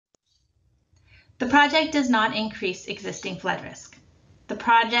The project does not increase existing flood risk. The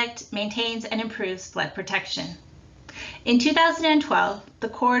project maintains and improves flood protection. In 2012, the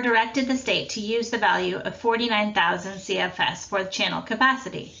Corps directed the state to use the value of 49,000 CFS for the channel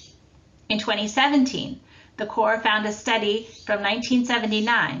capacity. In 2017, the Corps found a study from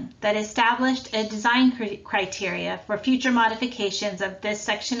 1979 that established a design criteria for future modifications of this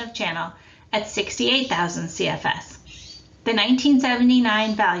section of channel at 68,000 CFS. The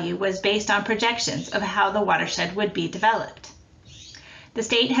 1979 value was based on projections of how the watershed would be developed. The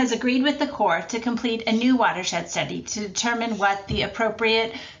state has agreed with the Corps to complete a new watershed study to determine what the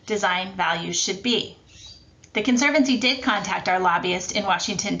appropriate design values should be. The Conservancy did contact our lobbyist in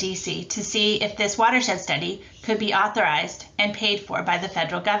Washington, D.C. to see if this watershed study could be authorized and paid for by the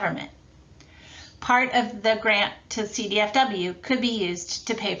federal government. Part of the grant to CDFW could be used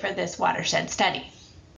to pay for this watershed study.